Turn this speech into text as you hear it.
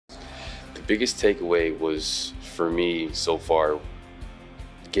biggest takeaway was, for me so far,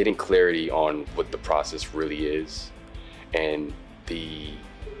 getting clarity on what the process really is and the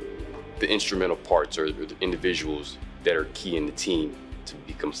instrumental parts or the individuals that are key in the team to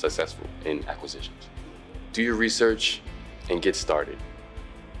become successful in acquisitions. Do your research and get started.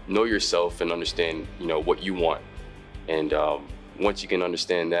 Know yourself and understand, what you want. And once you can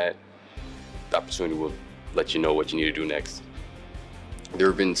understand that, the opportunity will let you know what you need to do next. There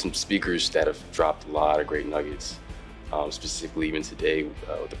have been some speakers that have dropped a lot of great nuggets, specifically even today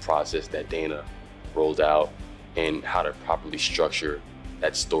with the process that Dana rolled out and how to properly structure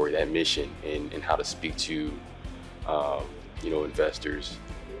that story, that mission, and how to speak to investors.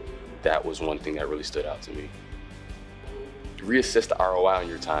 That was one thing that really stood out to me. Reassess the ROI on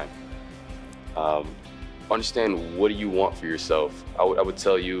your time. Understand, what do you want for yourself. I would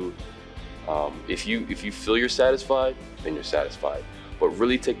tell you, if you feel you're satisfied, then you're satisfied. But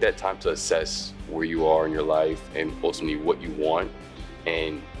really take that time to assess where you are in your life and ultimately what you want,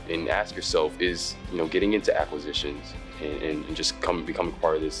 and ask yourself, is getting into acquisitions and just becoming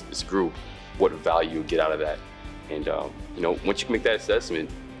part of this group, what value you get out of that. And once you can make that assessment,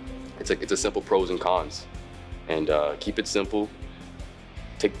 it's a simple pros and cons, and keep it simple.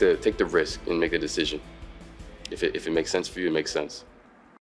 Take the risk and make the decision. If it makes sense for you, it makes sense.